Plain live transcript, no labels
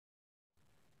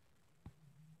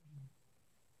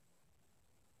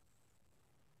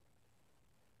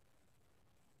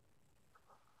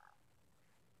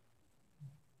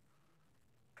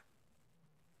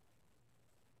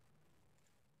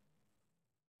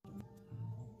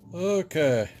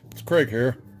Okay, it's Craig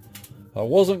here. I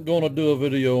wasn't going to do a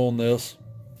video on this,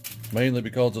 mainly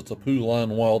because it's a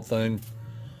Poulan Wild Thing.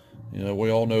 You know, we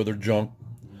all know they're junk.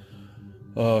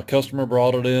 Customer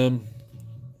brought it in.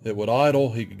 It would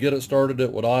idle. He could get it started.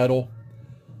 It would idle.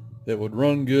 It would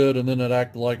run good, and then it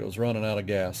acted like it was running out of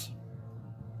gas.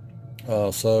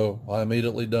 So I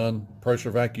immediately done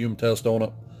pressure vacuum test on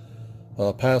it.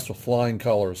 Passed with flying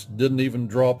colors. Didn't even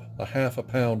drop a half a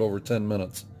pound over 10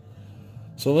 minutes.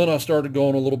 So then I started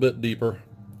going a little bit deeper.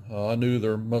 I knew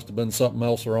there must have been something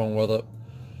else wrong with it.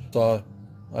 So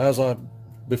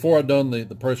before I'd done the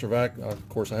pressure vac, of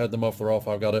course I had the muffler off,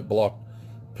 I've got it blocked.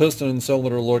 Piston and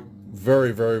cylinder look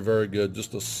very, very, very good.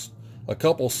 Just a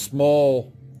couple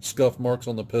small scuff marks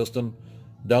on the piston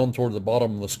down toward the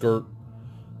bottom of the skirt.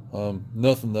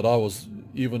 Nothing that I was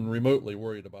even remotely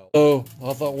worried about. So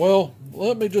I thought, well,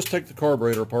 let me just take the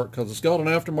carburetor apart because it's got an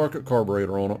aftermarket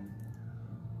carburetor on it.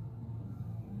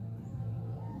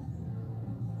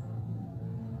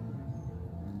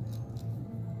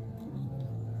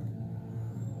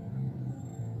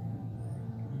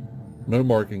 No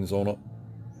markings on it.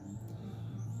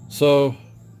 So,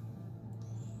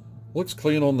 looks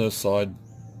clean on this side.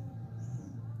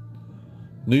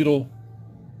 Needle,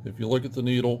 if you look at the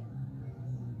needle,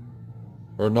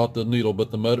 or not the needle,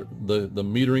 but the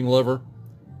metering lever,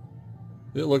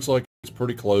 it looks like it's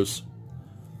pretty close.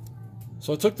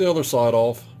 So I took the other side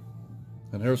off,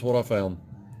 and here's what I found.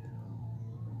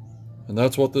 And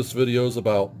that's what this video is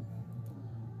about.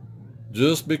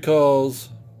 Just because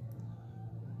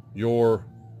your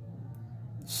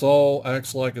saw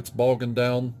acts like it's bogging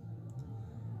down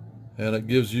and it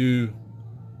gives you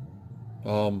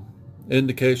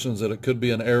indications that it could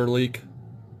be an air leak,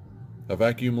 a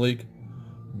vacuum leak,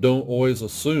 don't always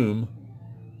assume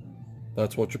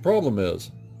that's what your problem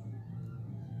is.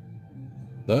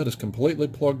 That is completely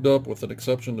plugged up with an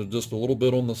exception to just a little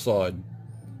bit on the side.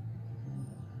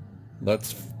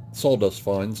 That's sawdust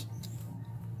fines.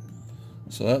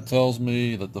 So that tells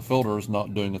me that the filter is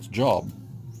not doing its job.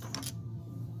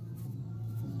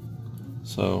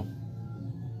 So,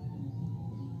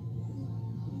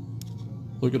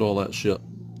 look at all that shit.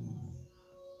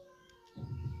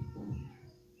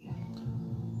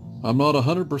 I'm not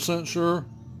 100% sure,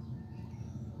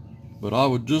 but I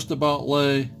would just about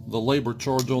lay the labor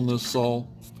charge on this saw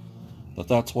that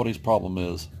that's what his problem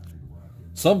is.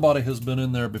 Somebody has been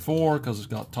in there before because it's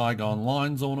got Tygon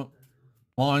lines on it.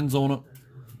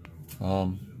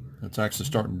 It's actually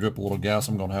starting to drip a little gas.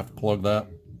 I'm going to have to plug that.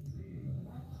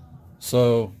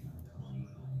 So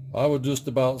I would just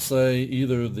about say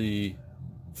either the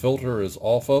filter is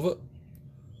off of it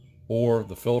or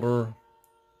the filter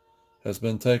has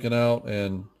been taken out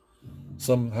and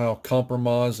somehow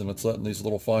compromised and it's letting these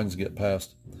little fines get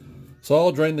past. So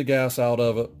I'll drain the gas out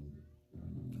of it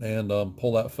and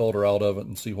pull that filter out of it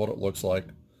and see what it looks like.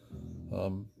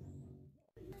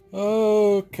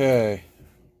 Okay.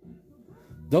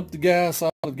 Dumped the gas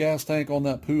out of the gas tank on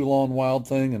that Poulan Wild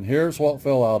Thing, and here's what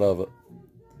fell out of it.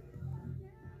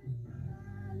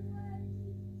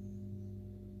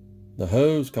 The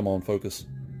hose, come on, focus.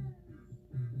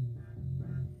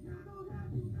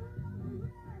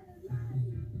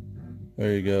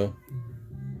 There you go.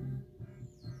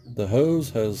 The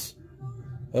hose has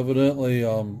evidently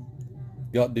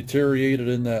got deteriorated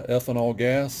in that ethanol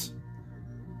gas.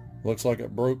 Looks like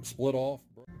it split off.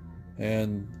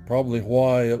 And probably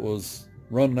why it was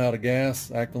running out of gas,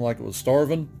 acting like it was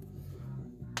starving,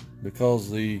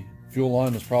 because the fuel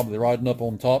line was probably riding up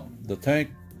on top. The tank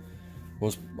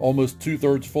was almost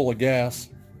 2/3 full of gas,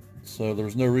 so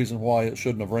there's no reason why it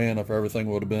shouldn't have ran if everything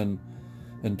would have been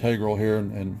integral here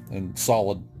and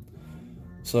solid.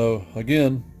 So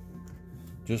again,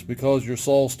 just because your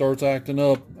saw starts acting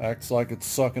up, acts like it's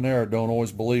sucking air, don't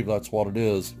always believe that's what it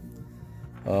is.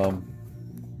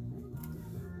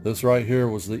 This right here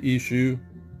was the issue,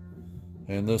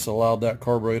 and this allowed that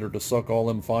carburetor to suck all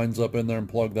them fines up in there and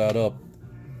plug that up.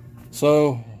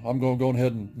 So I'm going to go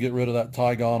ahead and get rid of that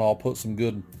Tygon. I'll put some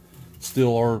good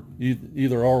steel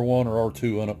either R1 or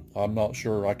R2 in it. I'm not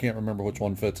sure. I can't remember which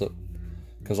one fits it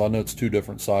because I know it's two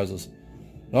different sizes.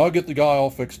 Now I'll get the guy all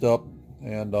fixed up,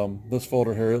 and this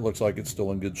filter here, it looks like it's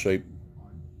still in good shape.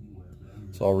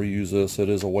 So I'll reuse this. It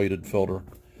is a weighted filter.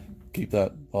 Keep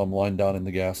that line down in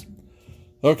the gas.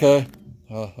 Okay,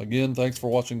 again, thanks for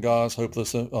watching, guys. Hope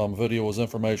this video was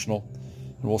informational,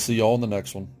 and we'll see y'all in the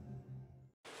next one.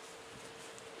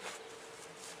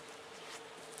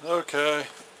 Okay,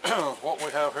 what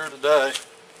we have here today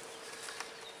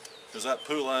is that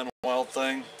Poulan Wild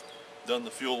Thing. Done the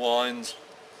fuel lines.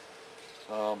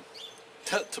 To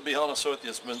be honest with you,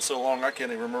 it's been so long I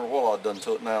can't even remember what I've done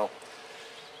to it now.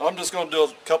 I'm just going to do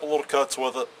a couple little cuts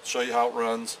with it, show you how it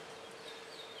runs.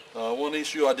 One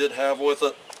issue I did have with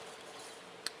it,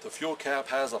 the fuel cap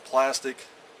has a plastic,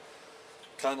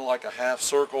 kind of like a half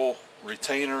circle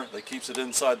retainer that keeps it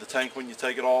inside the tank when you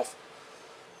take it off.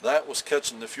 That was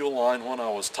catching the fuel line when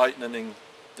I was tightening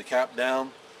the cap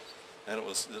down, and it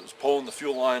was pulling the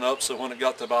fuel line up, so when it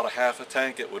got to about a half a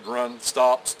tank it would run,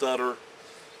 stop, stutter,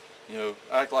 you know,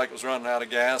 act like it was running out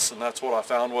of gas, and that's what I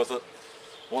found with it.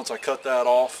 Once I cut that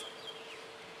off,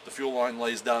 the fuel line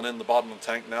lays down in the bottom of the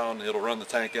tank now, and it'll run the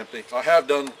tank empty. I have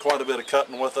done quite a bit of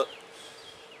cutting with it.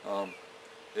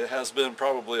 It has been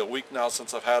probably a week now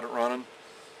since I've had it running,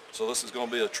 so this is going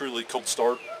to be a truly cold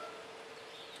start.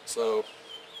 So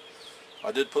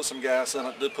I did put some gas in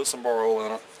it, did put some bar oil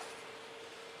in it.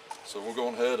 So we'll go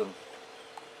ahead and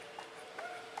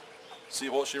see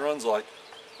what she runs like.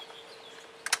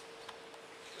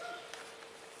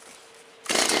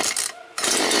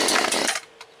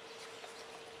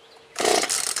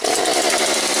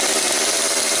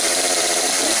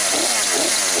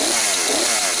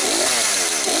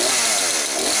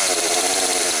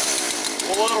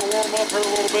 We'll let her warm up here a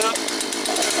little bit.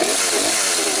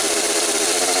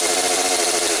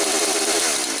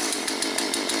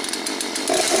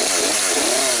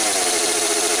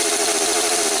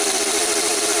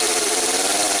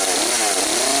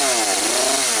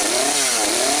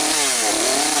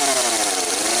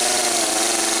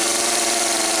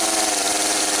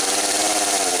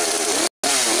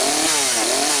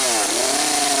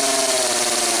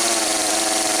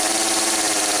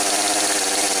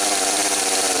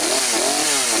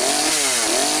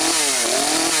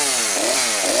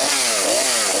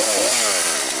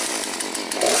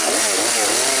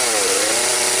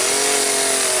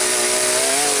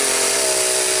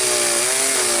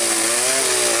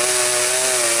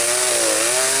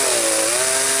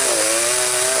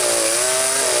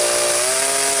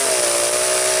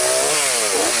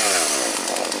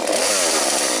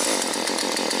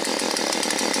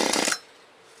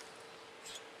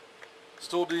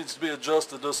 Still needs to be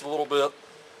adjusted just a little bit.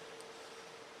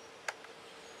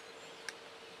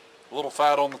 A little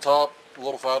fat on the top, a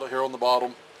little fat here on the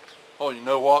bottom. Oh, you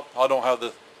know what? I don't have the,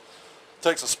 it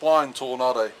takes a spline tool,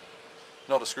 not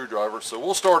a screwdriver. So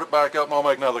we'll start it back up and I'll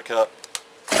make another cut.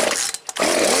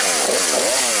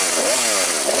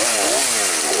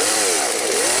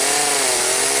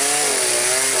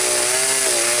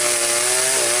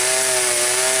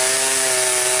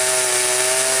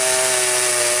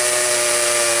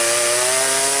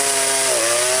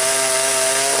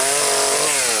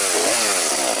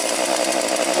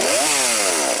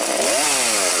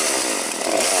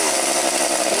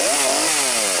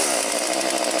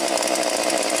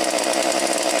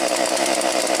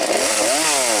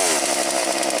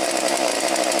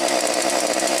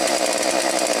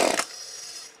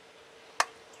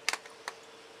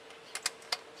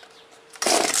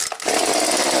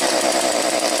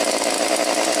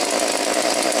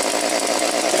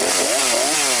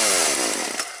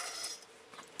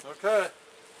 Okay.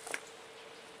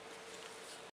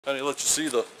 And he lets you see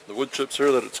the wood chips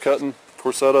here that it's cutting. Of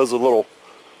course, that has a little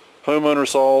homeowner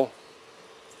saw,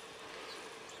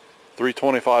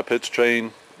 325 pitch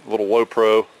chain, a little low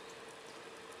pro.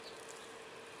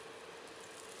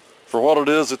 For what it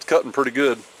is, it's cutting pretty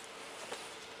good.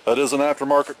 That is an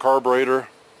aftermarket carburetor.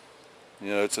 You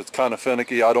know, it's kind of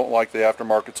finicky. I don't like the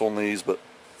aftermarkets on these, but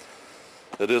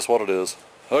it is what it is.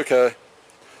 Okay.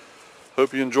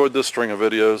 Hope you enjoyed this string of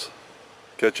videos.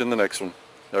 Catch you in the next one.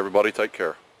 Everybody take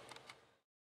care.